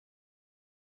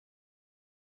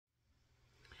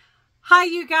Hi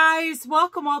you guys,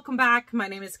 welcome back. My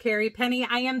name is Carrie Penny.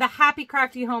 I am the Happy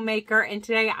Crafty Homemaker, and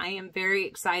today I am very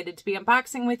excited to be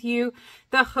unboxing with you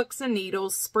the Hooks and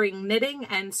Needles Spring Knitting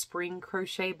and Spring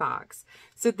Crochet box.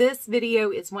 So this video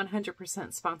is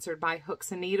 100% sponsored by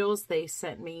Hooks and Needles. They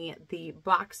sent me the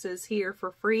boxes here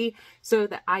for free so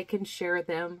that I can share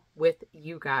them with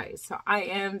you guys. So I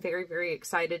am very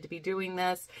excited to be doing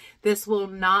this. This will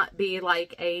not be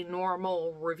like a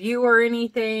normal review or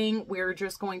anything. We're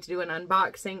just going to do an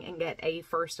unboxing and get a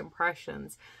first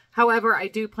impressions. However, I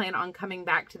do plan on coming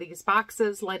back to these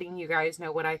boxes, letting you guys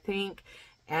know what I think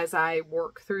as I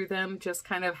work through them, just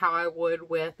kind of how I would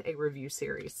with a review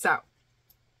series. So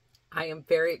I am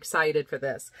very excited for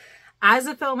this. As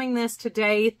of filming this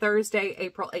today, Thursday,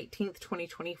 April 18th,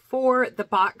 2024, the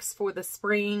box for the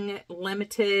spring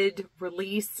limited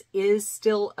release is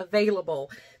still available.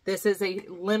 This is a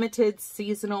limited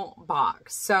seasonal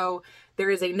box. So there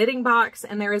is a knitting box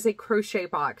and there is a crochet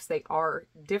box. They are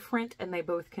different and they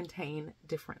both contain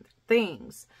different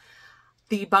things.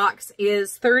 The box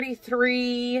is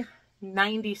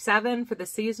 $33.97 for the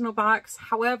seasonal box.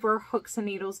 However, Hooks and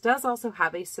Needles does also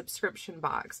have a subscription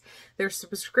box. Their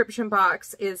subscription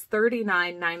box is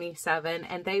 $39.97,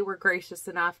 and they were gracious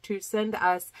enough to send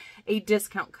us a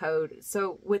discount code.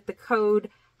 So with the code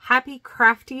Happy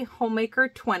Crafty Homemaker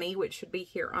 20, which should be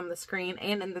here on the screen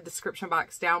and in the description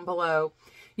box down below,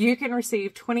 you can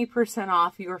receive 20%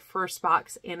 off your first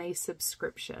box in a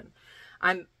subscription.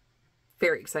 I'm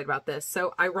very excited about this.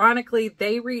 So ironically,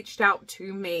 they reached out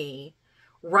to me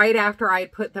right after I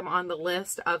had put them on the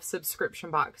list of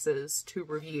subscription boxes to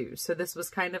review. So this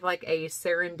was kind of like a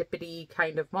serendipity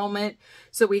kind of moment,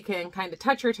 so we can kind of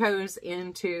touch our toes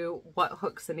into what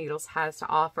Hooks and Needles has to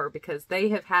offer, because they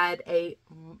have had a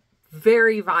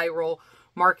very viral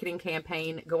marketing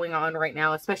campaign going on right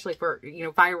now, especially for, you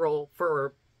know, viral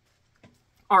for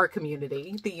our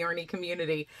community, the Yarny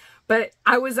community. But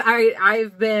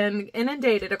I've been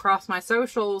inundated across my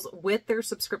socials with their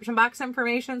subscription box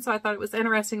information, so I thought it was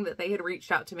interesting that they had reached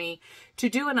out to me to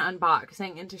do an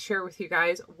unboxing and to share with you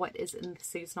guys what is in the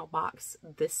seasonal box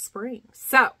this spring.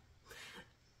 So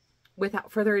without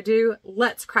further ado,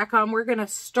 let's crack on. We're going to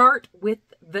start with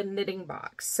the knitting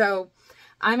box. So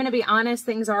I'm going to be honest,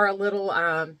 things are a little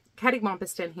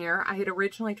cattywampus in here. I had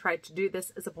originally tried to do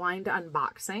this as a blind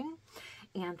unboxing,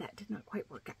 and that did not quite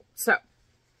work out. So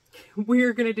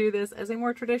we're going to do this as a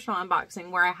more traditional unboxing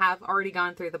where I have already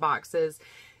gone through the boxes,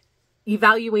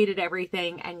 evaluated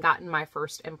everything, and gotten my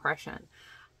first impression.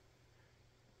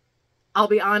 I'll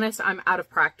be honest, I'm out of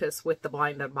practice with the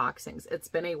blind unboxings. It's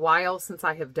been a while since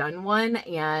I have done one,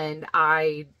 and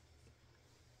I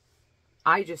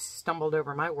just stumbled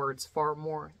over my words far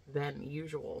more than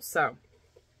usual. So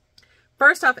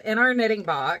first off, in our knitting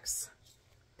box,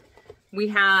 we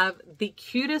have the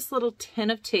cutest little tin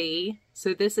of tea.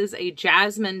 So this is a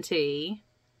jasmine tea.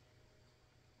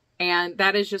 And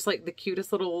that is just like the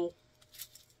cutest little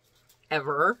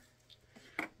ever.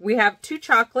 We have two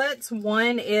chocolates.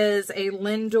 One is a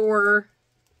Lint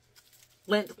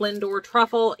Lindor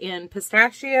truffle in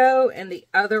pistachio, and the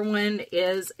other one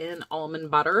is in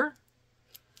almond butter.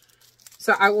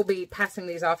 So I will be passing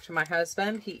these off to my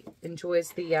husband. He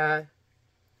enjoys the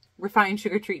refined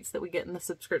sugar treats that we get in the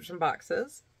subscription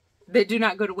boxes. They do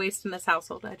not go to waste in this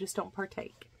household. I just don't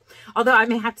partake. Although I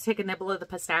may have to take a nibble of the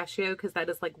pistachio, because that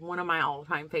is like one of my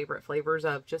all-time favorite flavors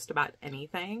of just about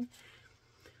anything.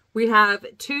 We have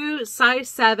two size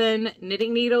 7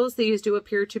 knitting needles. These do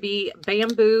appear to be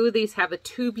bamboo. These have a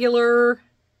tubular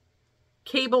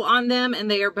cable on them,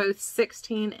 and they are both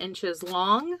 16 inches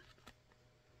long.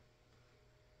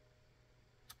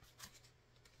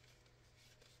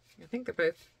 I think they're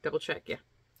both, double check, yeah.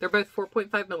 They're both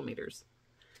 4.5 millimeters.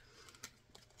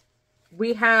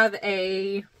 We have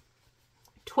a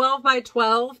 12 by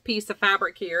 12 piece of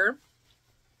fabric here.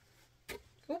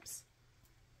 Oops.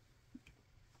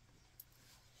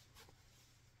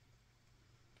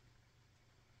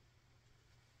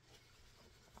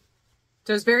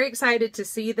 So I was very excited to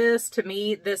see this. To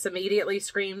me, this immediately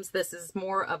screams this is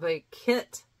more of a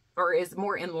kit, or is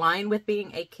more in line with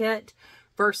being a kit,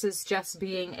 versus just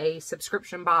being a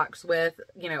subscription box with,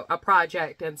 you know, a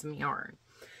project and some yarn.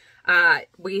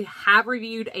 We have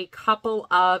reviewed a couple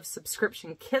of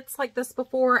subscription kits like this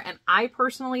before, and I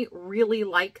personally really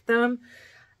like them.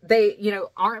 They, you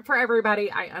know, aren't for everybody,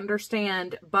 I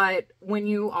understand, but when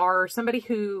you are somebody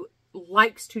who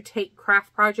likes to take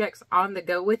craft projects on the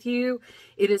go with you,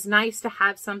 it is nice to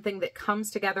have something that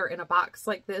comes together in a box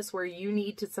like this where you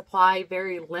need to supply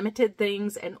very limited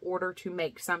things in order to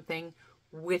make something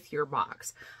with your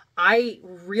box. I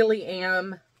really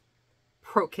am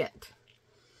pro kit.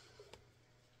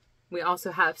 We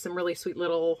also have some really sweet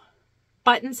little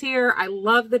buttons here. I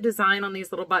love the design on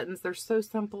these little buttons. They're so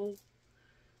simple.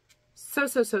 So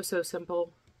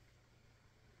simple.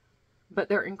 But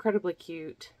they're incredibly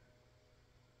cute.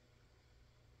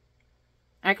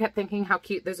 I kept thinking how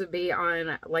cute this would be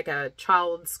on like a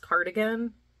child's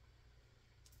cardigan.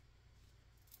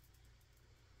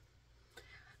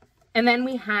 And then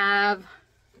we have,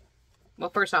 well,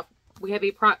 first off, we have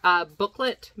a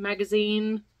booklet,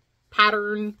 magazine,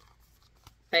 pattern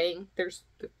thing.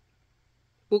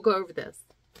 We'll go over this.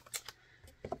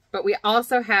 But we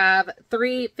also have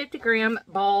 3 50-gram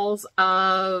balls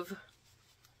of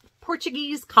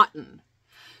Portuguese cotton.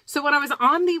 So when I was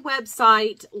on the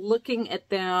website looking at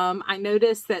them, I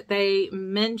noticed that they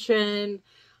mention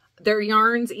their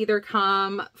yarns either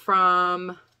come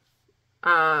from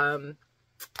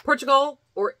Portugal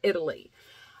or Italy,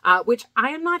 which I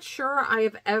am not sure I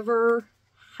have ever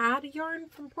had yarn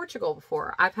from Portugal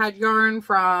before. I've had yarn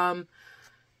from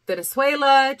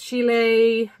Venezuela,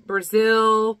 Chile,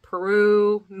 Brazil,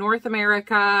 Peru, North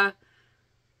America.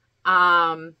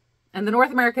 And the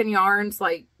North American yarns,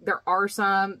 like, there are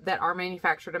some that are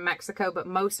manufactured in Mexico, but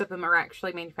most of them are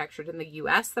actually manufactured in the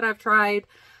US that I've tried,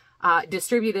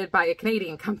 distributed by a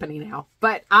Canadian company now.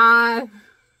 But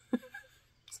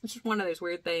it's just one of those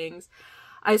weird things.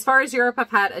 As far as Europe,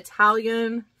 I've had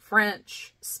Italian,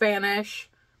 French, Spanish.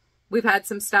 We've had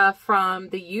some stuff from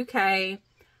the UK.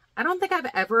 I don't think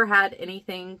I've ever had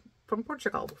anything from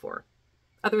Portugal before,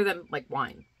 other than, like,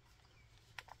 wine.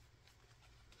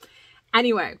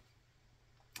 Anyway,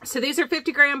 so these are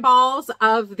 50-gram balls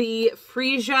of the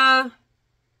Freesia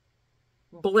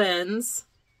blends.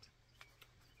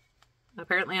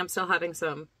 Apparently, I'm still having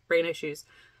some brain issues.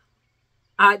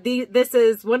 This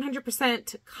is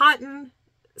 100% cotton,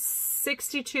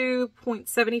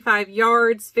 62.75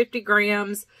 yards, 50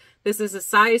 grams. This is a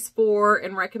size 4,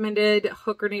 and recommended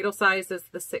hook or needle size is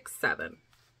the 6/7.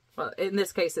 Well, in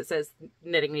this case, it says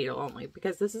knitting needle only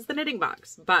because this is the knitting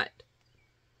box, but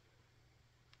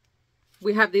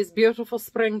we have these beautiful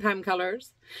springtime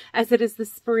colors, as it is the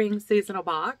spring seasonal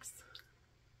box.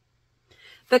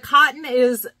 The cotton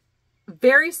is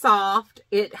very soft.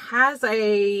 It has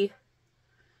a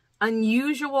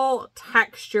unusual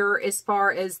texture as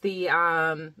far as the,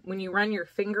 when you run your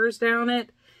fingers down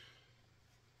it.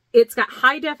 It's got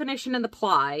high definition in the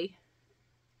ply,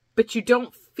 but you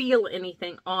don't feel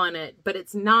anything on it, but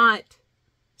it's not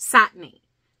satiny.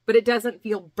 But it doesn't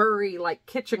feel burry like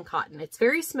kitchen cotton. It's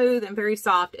very smooth and very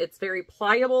soft. It's very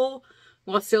pliable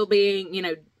while still being, you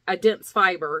know, a dense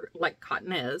fiber like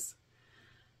cotton is.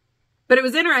 But it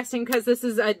was interesting because this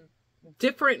is a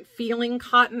different feeling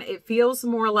cotton. It feels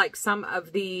more like some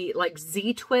of the like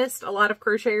Z-twist a lot of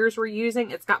crocheters were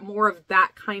using. It's got more of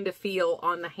that kind of feel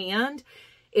on the hand.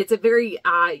 It's a very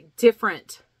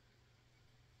different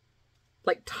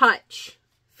like touch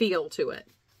feel to it.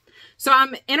 So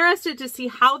I'm interested to see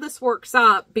how this works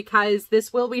up because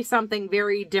this will be something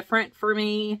very different for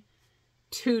me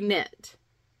to knit.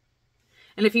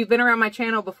 And if you've been around my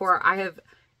channel before, I have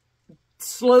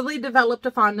slowly developed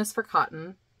a fondness for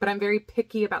cotton, but I'm very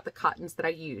picky about the cottons that I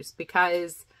use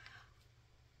because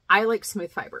I like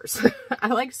smooth fibers. I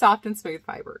like soft and smooth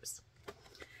fibers.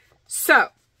 So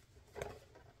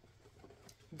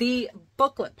the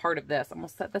booklet part of this, I'm going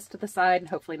to set this to the side and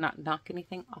hopefully not knock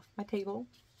anything off my table.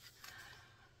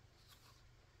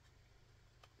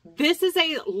 This is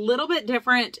a little bit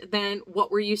different than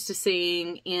what we're used to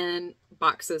seeing in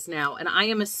boxes now. And I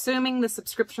am assuming the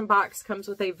subscription box comes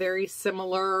with a very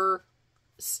similar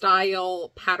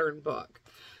style pattern book.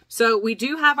 So we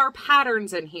do have our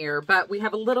patterns in here, but we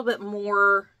have a little bit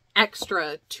more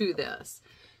extra to this.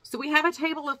 So we have a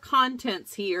table of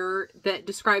contents here that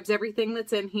describes everything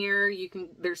that's in here.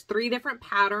 There's 3 different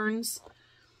patterns.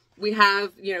 We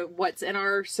have, you know, what's in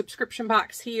our subscription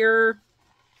box here.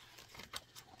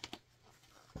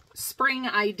 Spring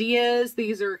ideas.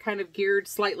 These are kind of geared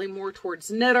slightly more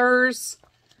towards knitters.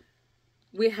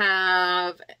 We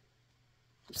have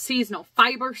seasonal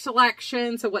fiber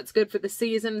selection. So what's good for the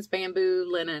seasons, bamboo,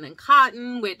 linen, and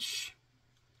cotton, which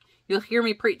you'll hear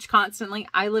me preach constantly.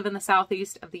 I live in the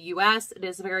southeast of the US. It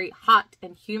is very hot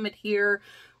and humid here.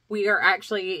 We are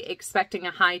actually expecting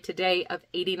a high today of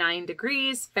 89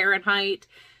 degrees Fahrenheit.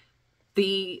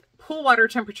 The pool water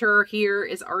temperature here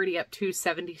is already up to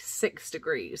 76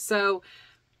 degrees. So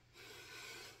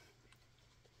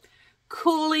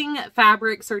cooling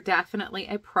fabrics are definitely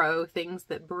a pro. Things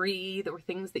that breathe or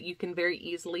things that you can very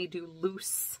easily do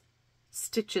loose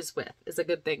stitches with is a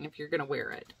good thing if you're going to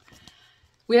wear it.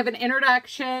 We have an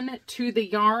introduction to the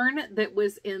yarn that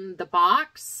was in the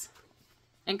box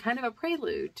and kind of a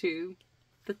prelude to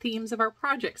the themes of our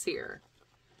projects here.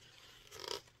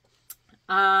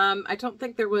 I don't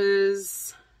think there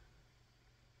was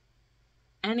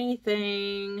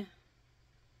anything.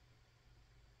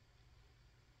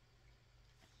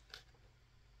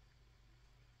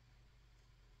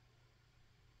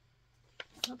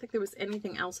 I don't think there was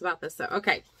anything else about this though.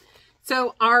 Okay.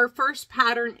 So our first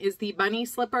pattern is the bunny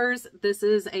slippers. This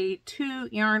is a 2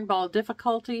 yarn ball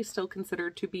difficulty, still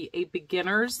considered to be a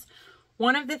beginner's.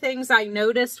 One of the things I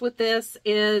noticed with this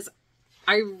is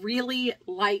I really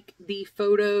like the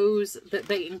photos that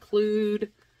they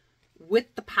include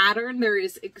with the pattern. There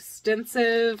is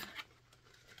extensive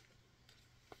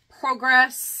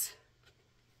progress,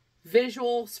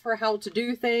 visuals for how to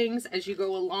do things as you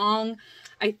go along.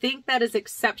 I think that is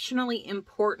exceptionally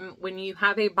important when you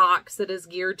have a box that is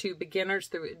geared to beginners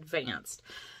through advanced.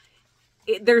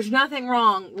 There's nothing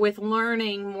wrong with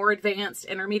learning more advanced,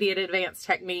 intermediate, advanced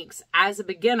techniques. As a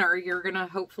beginner, you're going to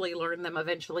hopefully learn them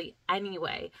eventually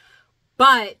anyway.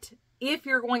 But if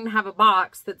you're going to have a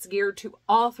box that's geared to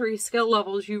all 3 skill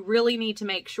levels, you really need to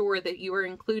make sure that you are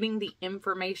including the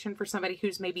information for somebody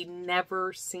who's maybe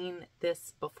never seen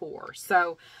this before.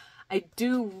 So I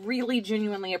do really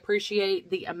genuinely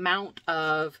appreciate the amount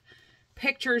of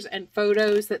pictures and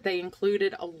photos that they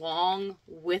included along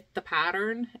with the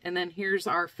pattern. And then here's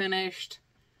our finished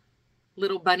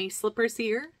little bunny slippers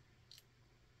here.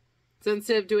 So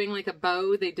instead of doing like a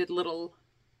bow, they did little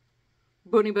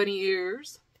bunny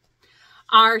ears.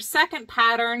 Our second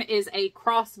pattern is a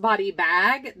crossbody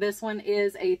bag. This one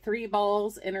is a 3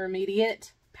 balls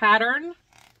intermediate pattern.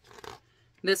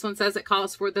 This one says it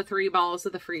calls for the 3 balls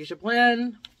of the freesia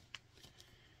blend.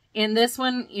 In this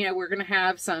one, you know, we're going to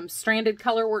have some stranded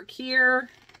color work here.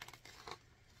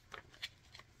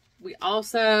 We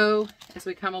also, as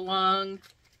we come along,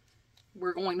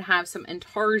 we're going to have some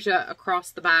intarsia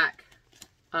across the back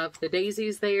of the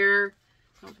daisies there.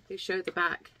 I don't think they showed the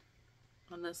back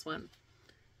on this one.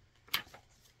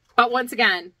 But once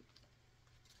again,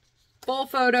 full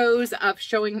photos of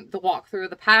showing the walkthrough of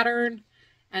the pattern.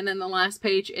 And then the last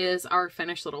page is our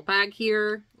finished little bag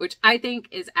here, which I think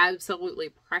is absolutely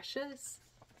precious.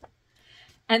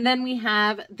 And then we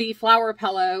have the flower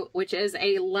pillow, which is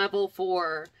a level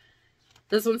 4.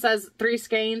 This one says 3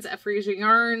 skeins of freesia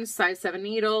yarn, size 7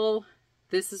 needle.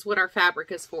 This is what our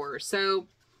fabric is for. So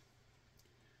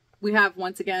we have,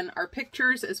 once again, our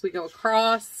pictures as we go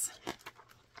across.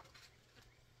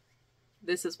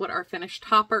 This is what our finished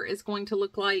topper is going to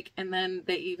look like. And then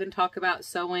they even talk about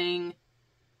sewing,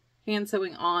 hand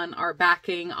sewing on our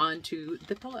backing onto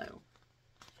the pillow.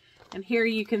 And here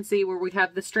you can see where we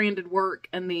have the stranded work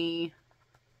and the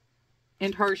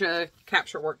intarsia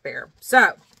capture work there.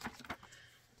 So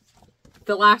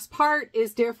the last part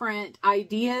is different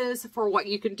ideas for what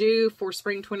you can do for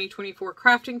spring 2024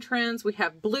 crafting trends. We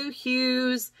have blue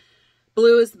hues.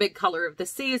 Blue is the big color of the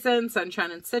season.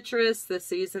 Sunshine and citrus. This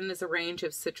season is a range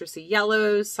of citrusy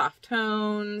yellows, soft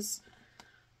tones,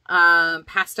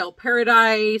 pastel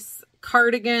paradise,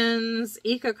 cardigans,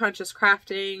 eco-conscious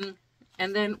crafting,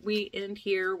 and then we end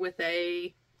here with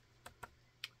a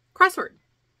crossword.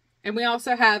 And we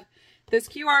also have this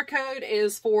QR code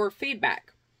is for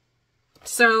feedback.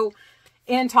 So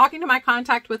in talking to my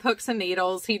contact with Hooks and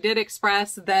Needles, he did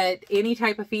express that any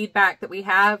type of feedback that we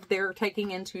have, they're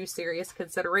taking into serious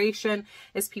consideration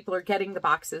as people are getting the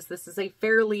boxes. This is a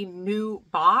fairly new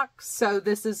box, so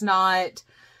this is not,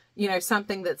 you know,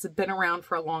 something that's been around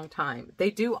for a long time.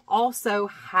 They do also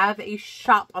have a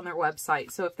shop on their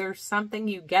website. So if there's something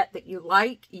you get that you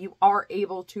like, you are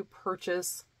able to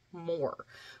purchase more,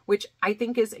 which I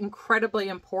think is incredibly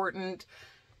important.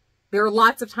 There are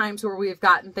lots of times where we've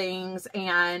gotten things,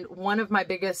 and one of my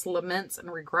biggest laments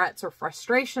and regrets or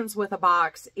frustrations with a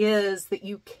box is that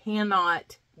you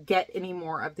cannot get any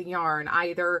more of the yarn.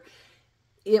 Either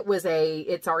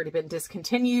it's already been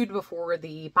discontinued before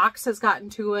the box has gotten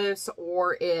to us,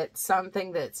 or it's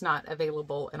something that's not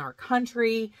available in our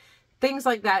country. Things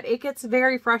like that. It gets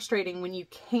very frustrating when you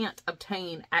can't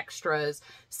obtain extras.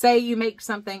 Say you make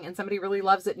something and somebody really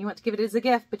loves it and you want to give it as a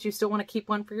gift, but you still want to keep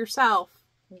one for yourself.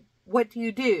 What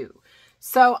do?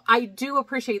 So I do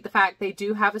appreciate the fact they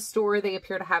do have a store. They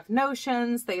appear to have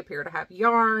notions. They appear to have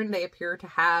yarn. They appear to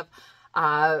have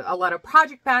a lot of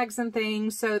project bags and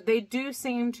things. So they do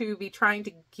seem to be trying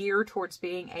to gear towards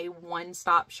being a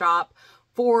one-stop shop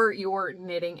for your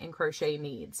knitting and crochet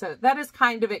needs. So that is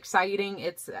kind of exciting.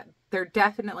 They're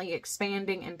definitely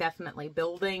expanding and definitely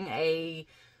building a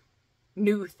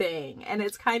new thing. And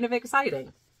it's kind of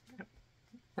exciting.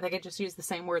 I think I just used the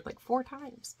same word like 4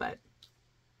 times, but.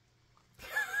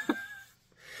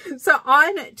 So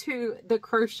on to the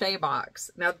crochet box.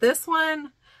 Now this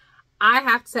one, I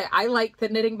have to say, I like the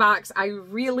knitting box. I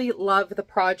really love the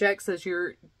projects, as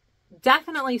you're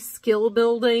definitely skill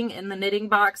building in the knitting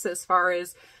box as far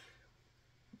as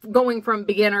going from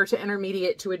beginner to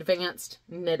intermediate to advanced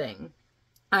knitting.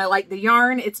 I like the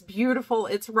yarn. It's beautiful.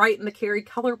 It's right in the Carrie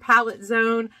color palette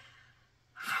zone.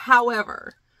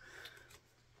 However,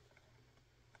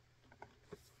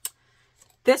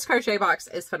 this crochet box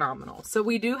is phenomenal. So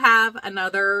we do have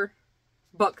another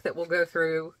book that we'll go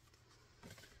through,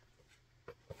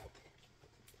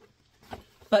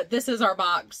 but this is our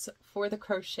box for the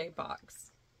crochet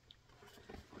box.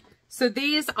 So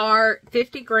these are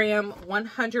 50 gram,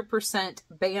 100%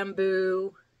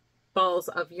 bamboo balls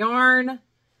of yarn.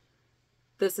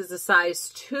 This is a size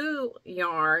 2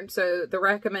 yarn. So the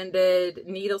recommended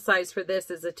needle size for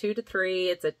this is a 2 to 3.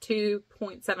 It's a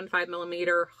 2.75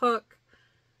 millimeter hook,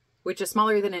 which is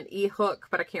smaller than an E-hook,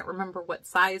 but I can't remember what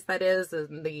size that is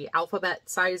in the alphabet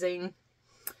sizing.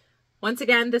 Once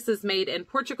again, this is made in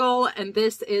Portugal, and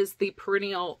this is the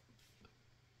perennial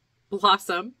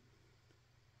blossom.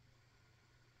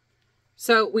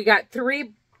 So we got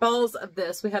 3 balls of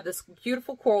this. We have this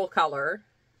beautiful coral color.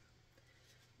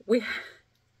 We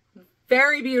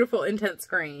very beautiful intense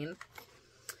green.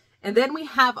 And then we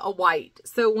have a white.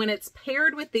 So when it's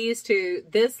paired with these two,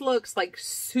 this looks like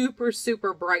super,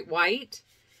 super bright white.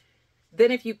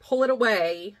 Then if you pull it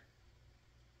away,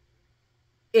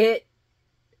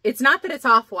 it's not that it's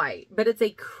off-white, but it's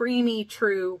a creamy,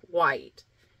 true white.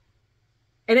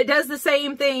 And it does the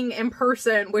same thing in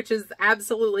person, which is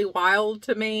absolutely wild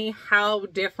to me, how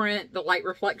different the light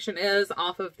reflection is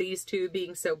off of these two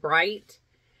being so bright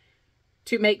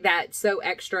to make that so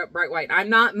extra bright white. I'm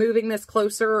not moving this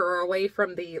closer or away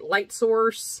from the light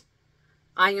source.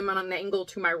 I am on an angle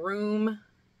to my room.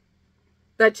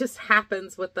 That just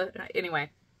happens with the...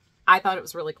 Anyway, I thought it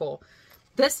was really cool.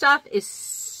 This stuff is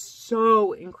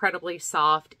so incredibly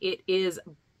soft. It is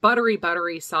buttery,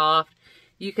 buttery soft.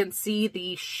 You can see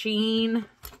the sheen.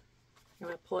 I'm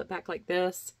going to pull it back like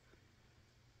this.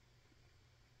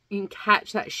 You can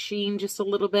catch that sheen just a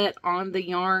little bit on the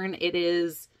yarn. It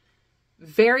is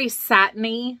very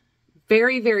satiny,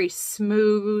 very, very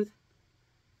smooth,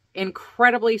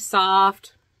 incredibly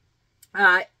soft.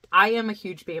 I am a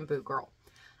huge bamboo girl.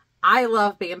 I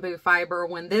love bamboo fiber.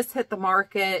 When this hit the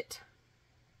market,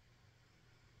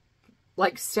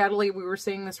 like steadily, we were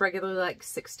seeing this regularly like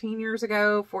 16 years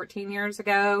ago, 14 years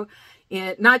ago,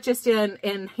 not just in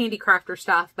handicrafter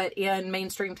stuff, but in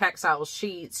mainstream textiles,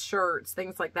 sheets, shirts,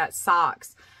 things like that,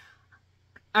 socks.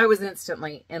 I was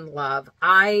instantly in love.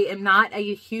 I am not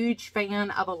a huge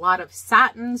fan of a lot of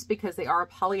satins because they are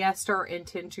polyester and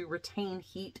tend to retain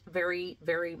heat very,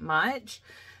 very much.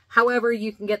 However,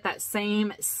 you can get that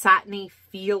same satiny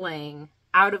feeling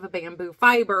out of a bamboo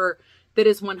fiber that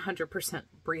is 100%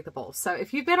 breathable. So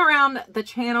if you've been around the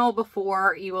channel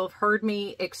before, you will have heard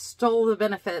me extol the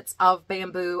benefits of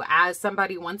bamboo as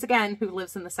somebody, once again, who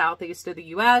lives in the southeast of the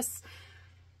U.S.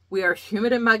 We are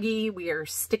humid and muggy. We are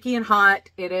sticky and hot.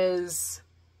 It is,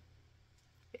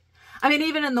 I mean,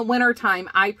 even in the wintertime,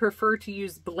 I prefer to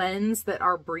use blends that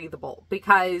are breathable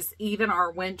because even our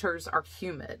winters are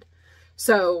humid.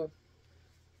 So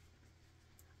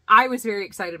I was very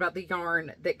excited about the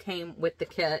yarn that came with the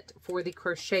kit for the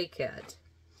crochet kit.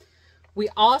 We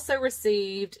also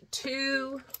received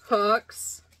 2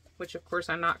 hooks, which of course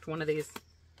I knocked one of these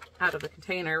out of the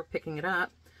container picking it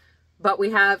up. But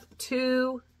we have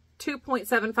 2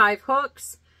 2.75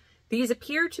 hooks. These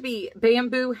appear to be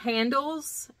bamboo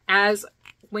handles, as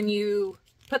when you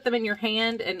put them in your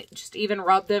hand and just even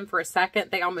rub them for a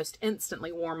second, they almost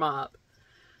instantly warm up,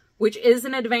 which is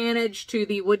an advantage to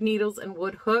the wood needles and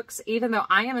wood hooks. Even though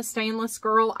I am a stainless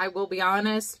girl, I will be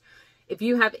honest, if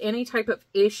you have any type of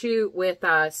issue with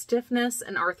stiffness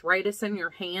and arthritis in your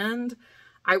hand,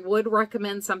 I would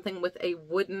recommend something with a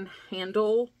wooden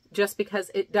handle, just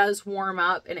because it does warm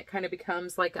up and it kind of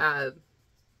becomes like a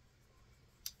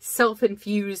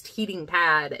self-infused heating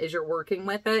pad as you're working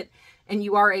with it. And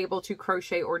you are able to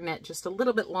crochet or knit just a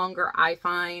little bit longer, I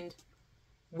find,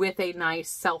 with a nice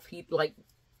self-heat, like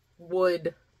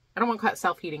wood. I don't want to call it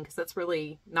self-heating because that's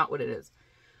really not what it is.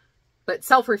 But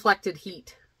self-reflected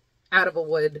heat out of a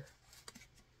wood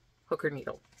hook or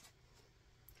needle.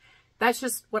 That's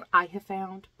just what I have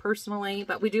found personally.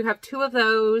 But we do have 2 of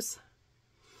those.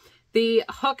 The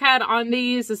hook head on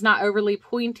these is not overly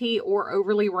pointy or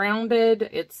overly rounded.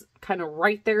 It's kind of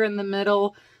right there in the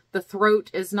middle. The throat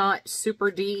is not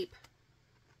super deep.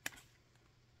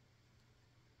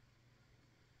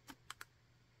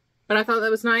 But I thought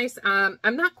that was nice. I'm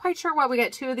not quite sure why we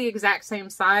got 2 of the exact same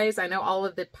size. I know all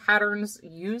of the patterns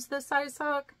use this size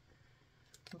hook.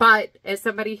 But as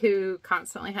somebody who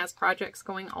constantly has projects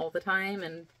going all the time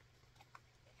and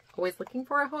always looking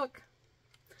for a hook,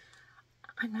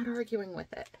 I'm not arguing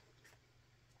with it.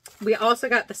 We also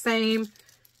got the same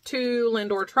 2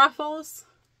 Lindor truffles,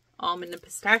 almond and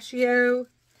pistachio.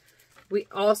 We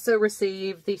also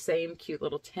received the same cute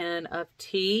little tin of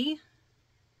tea,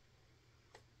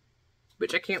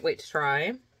 which I can't wait to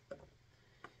try.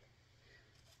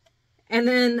 And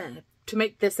then to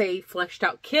make this a fleshed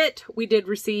out kit, we did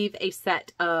receive a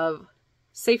set of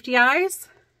safety eyes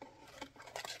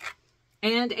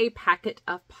and a packet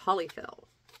of polyfill.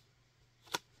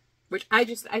 Which I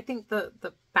think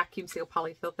the vacuum seal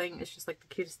polyfill thing is just like the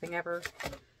cutest thing ever.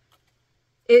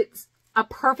 It's a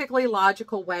perfectly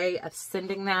logical way of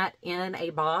sending that in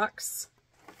a box.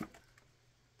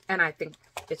 And I think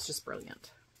it's just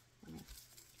brilliant.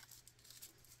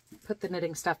 Put the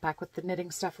knitting stuff back with the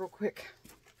knitting stuff real quick.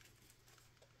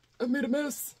 I made a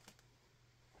mess.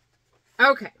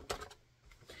 Okay.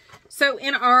 So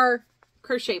in our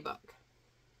crochet book,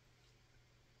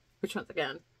 which once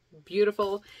again,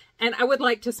 beautiful. And I would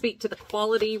like to speak to the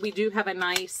quality. We do have a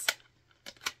nice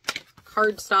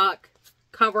cardstock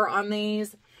cover on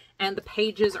these, and the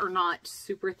pages are not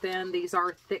super thin. These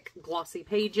are thick, glossy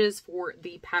pages for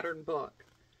the pattern book.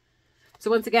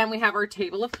 So once again, we have our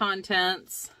table of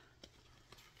contents.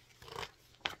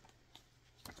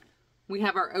 We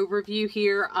have our overview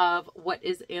here of what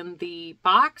is in the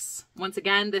box. Once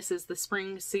again, this is the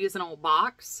spring seasonal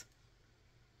box.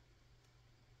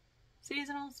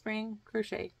 Seasonal spring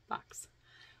crochet box.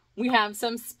 We have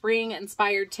some spring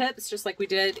inspired tips, just like we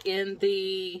did in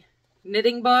the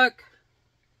knitting book.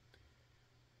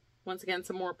 Once again,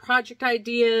 some more project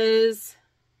ideas.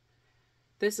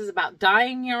 This is about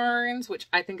dyeing yarns, which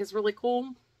I think is really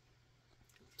cool.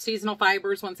 Seasonal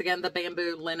fibers, once again, the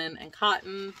bamboo, linen, and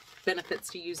cotton. Benefits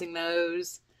to using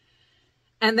those.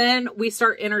 And then we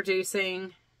start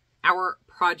introducing our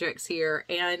projects here.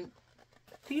 And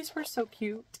these were so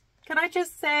cute. Can I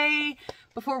just say,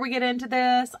 before we get into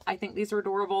this, I think these are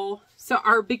adorable. So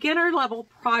our beginner level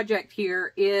project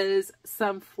here is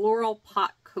some floral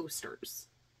pot coasters.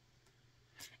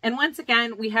 And once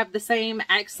again, we have the same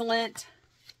excellent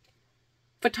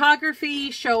photography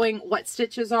showing what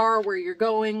stitches are, where you're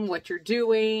going, what you're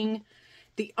doing.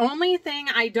 The only thing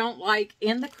I don't like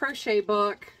in the crochet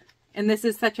book, and this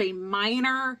is such a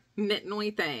minor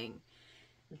nitnoy thing,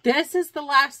 this is the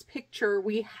last picture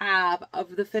we have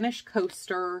of the finished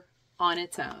coaster on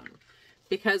its own.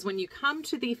 Because when you come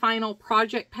to the final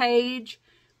project page,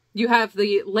 you have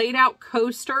the laid out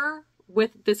coaster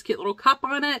with this cute little cup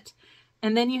on it.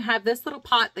 And then you have this little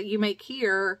pot that you make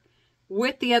here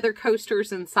with the other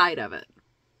coasters inside of it.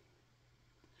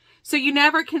 So you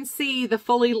never can see the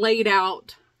fully laid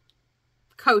out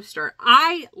coaster.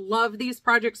 I love these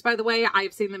projects, by the way.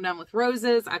 I've seen them done with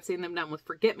roses. I've seen them done with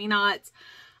forget-me-nots.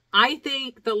 I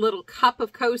think the little cup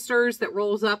of coasters that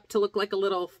rolls up to look like a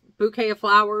little bouquet of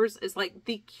flowers is like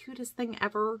the cutest thing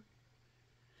ever.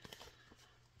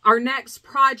 Our next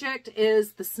project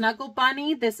is the Snuggle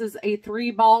Bunny. This is a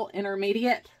 3-ball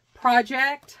intermediate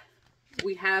project.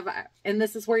 We have, and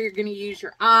this is where you're going to use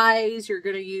your eyes. You're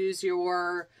going to use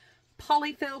your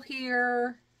polyfill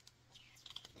here.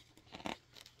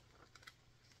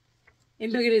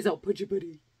 And look at his old pudgy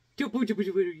buddy. Pudgy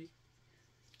buddy.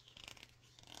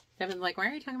 Devin's like, why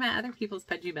are you talking about other people's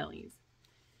pudgy bellies?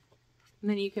 And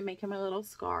then you can make him a little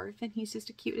scarf, and he's just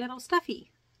a cute little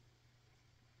stuffy.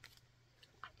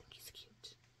 I think he's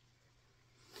cute.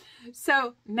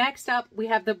 So next up, we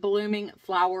have the blooming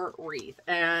flower wreath.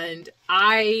 And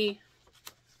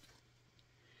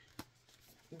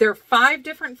there are 5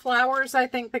 different flowers, I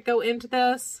think, that go into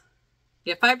this.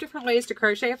 You have 5 different ways to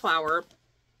crochet a flower.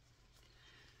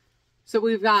 So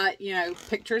we've got, you know,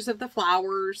 pictures of the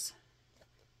flowers.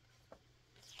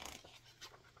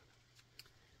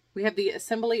 We have the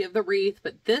assembly of the wreath,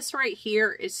 but this right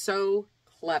here is so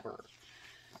clever.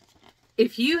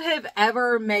 If you have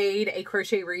ever made a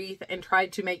crochet wreath and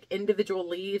tried to make individual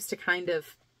leaves to kind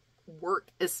of work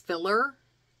as filler,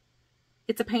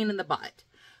 it's a pain in the butt.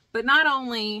 But not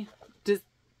only does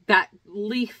that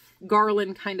leaf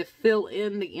garland kind of fill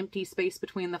in the empty space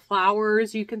between the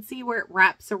flowers, you can see where it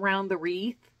wraps around the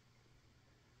wreath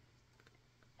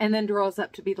and then draws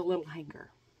up to be the little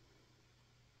hanger.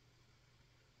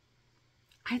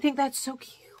 I think that's so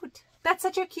cute. That's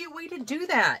such a cute way to do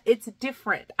that. It's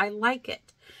different. I like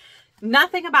it.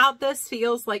 Nothing about this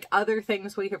feels like other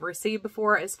things we have received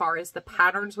before as far as the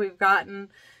patterns we've gotten.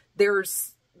 They're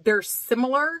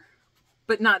similar,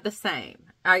 but not the same.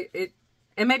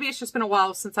 And maybe it's just been a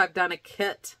while since I've done a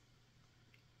kit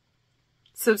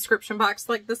subscription box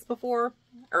like this before,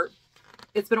 or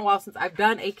it's been a while since I've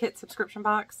done a kit subscription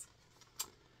box.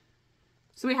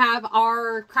 So we have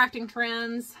our crafting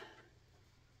trends,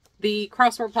 the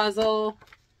crossword puzzle,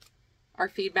 our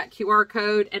feedback QR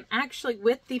code, and actually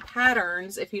with the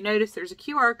patterns, if you notice there's a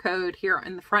QR code here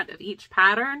in the front of each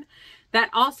pattern that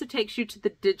also takes you to the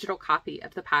digital copy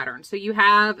of the pattern. So you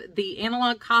have the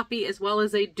analog copy as well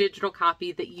as a digital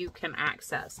copy that you can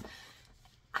access.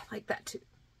 I like that too.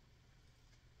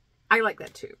 I like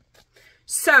that too.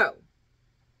 So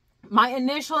my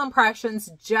initial impressions,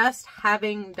 just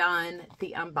having done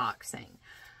the unboxing,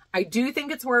 I do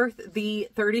think it's worth the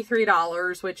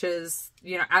 $33, which is,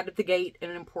 you know, out of the gate,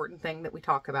 an important thing that we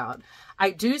talk about.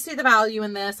 I do see the value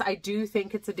in this. I do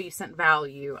think it's a decent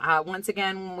value. Once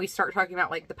again, when we start talking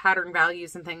about like the pattern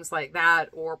values and things like that,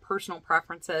 or personal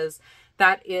preferences,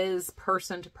 that is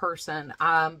person to person.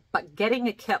 But getting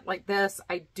a kit like this,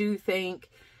 I do think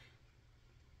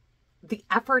the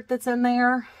effort that's in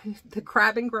there, the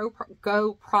grab and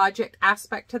go project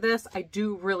aspect to this, I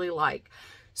do really like.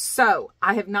 So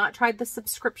I have not tried the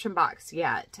subscription box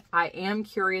yet. I am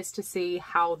curious to see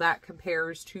how that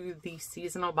compares to the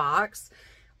seasonal box,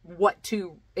 what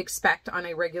to expect on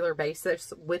a regular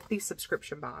basis with the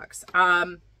subscription box.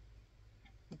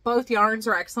 Both yarns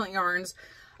are excellent yarns.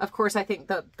 Of course, I think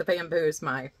the bamboo is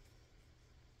my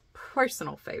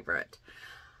personal favorite.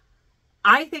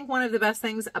 I think one of the best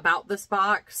things about this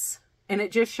box, and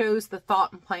it just shows the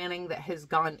thought and planning that has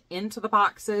gone into the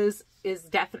boxes, is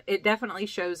it definitely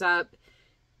shows up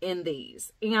in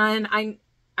these. And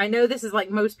I know this is like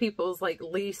most people's like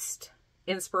least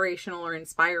inspirational or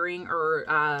inspiring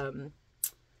or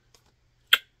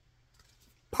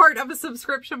part of a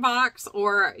subscription box,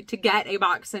 or to get a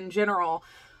box in general.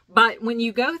 But when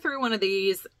you go through one of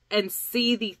these and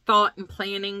see the thought and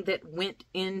planning that went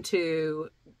into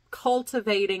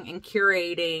cultivating and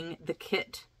curating the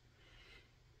kit,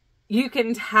 you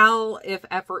can tell if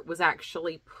effort was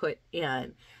actually put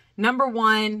in. Number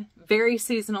one, very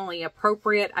seasonally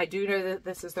appropriate. I do know that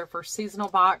this is their first seasonal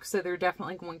box, so they're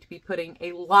definitely going to be putting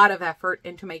a lot of effort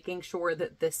into making sure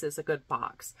that this is a good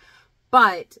box.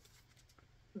 But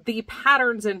the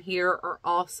patterns in here are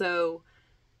also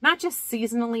not just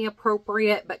seasonally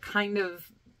appropriate, but kind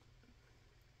of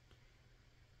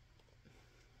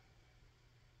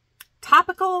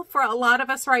topical for a lot of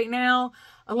us right now.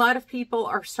 A lot of people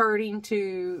are starting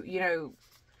to, you know,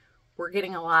 we're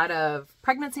getting a lot of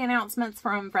pregnancy announcements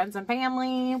from friends and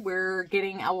family. We're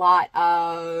getting a lot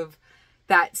of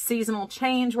that seasonal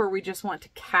change where we just want to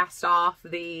cast off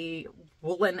the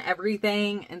woolen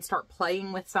everything and start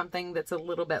playing with something that's a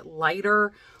little bit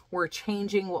lighter. We're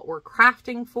changing what we're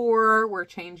crafting for. We're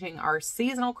changing our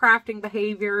seasonal crafting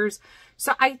behaviors.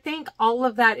 So I think all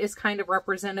of that is kind of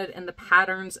represented in the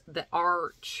patterns that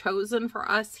are chosen for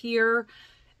us here.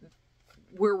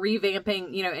 We're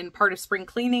revamping, you know, in part of spring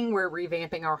cleaning, we're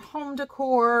revamping our home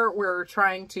decor. We're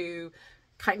trying to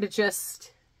kind of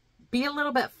just be a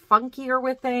little bit funkier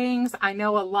with things. I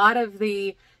know a lot of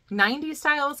the 90s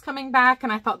style is coming back,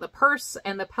 and I thought the purse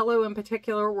and the pillow in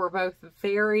particular were both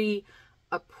very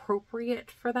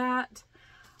appropriate for that.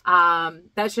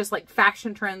 That's just like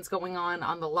fashion trends going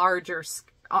on the larger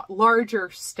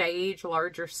stage,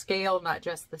 larger scale, not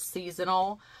just the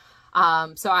seasonal.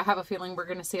 So I have a feeling we're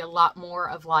going to see a lot more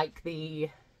of like the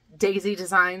daisy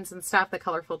designs and stuff, the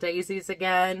colorful daisies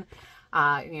again.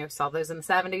 You know, saw those in the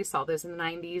 70s, saw those in the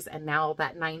 90s, and now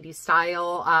that 90s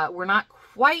style. We're not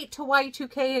quite to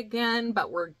Y2K again, but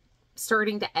we're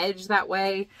starting to edge that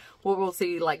way. We'll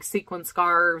see like sequin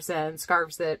scarves and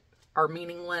scarves that are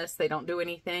meaningless. They don't do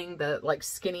anything. The like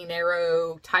skinny,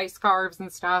 narrow tie scarves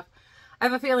and stuff. I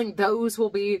have a feeling those will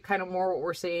be kind of more what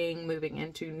we're seeing moving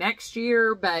into next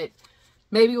year, but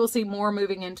maybe we'll see more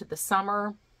moving into the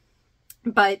summer.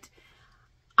 But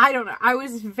I don't know. I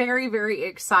was very, very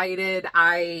excited.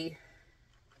 I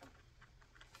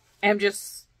am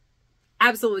just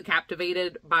absolutely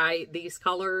captivated by these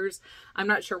colors. I'm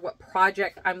not sure what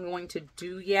project I'm going to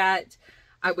do yet.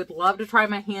 I would love to try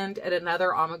my hand at another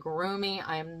amigurumi.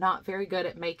 I am not very good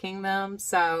at making them,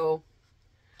 so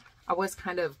I was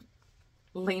kind of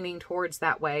leaning towards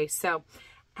that way. So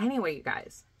anyway, you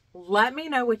guys, let me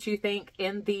know what you think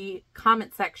in the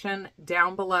comment section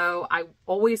down below. I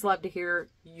always love to hear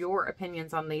your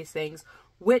opinions on these things.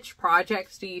 Which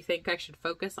projects do you think I should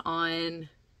focus on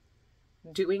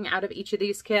doing out of each of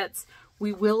these kits?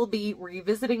 We will be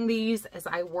revisiting these as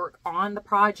I work on the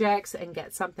projects and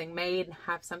get something made and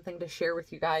have something to share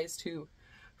with you guys to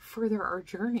further our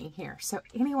journey here. So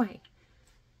anyway,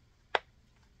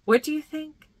 what do you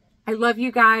think? I love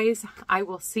you guys. I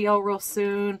will see y'all real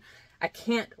soon. I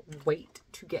can't wait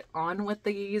to get on with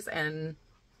these and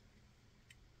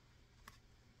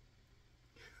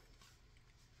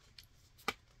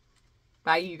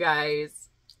Bye, you guys.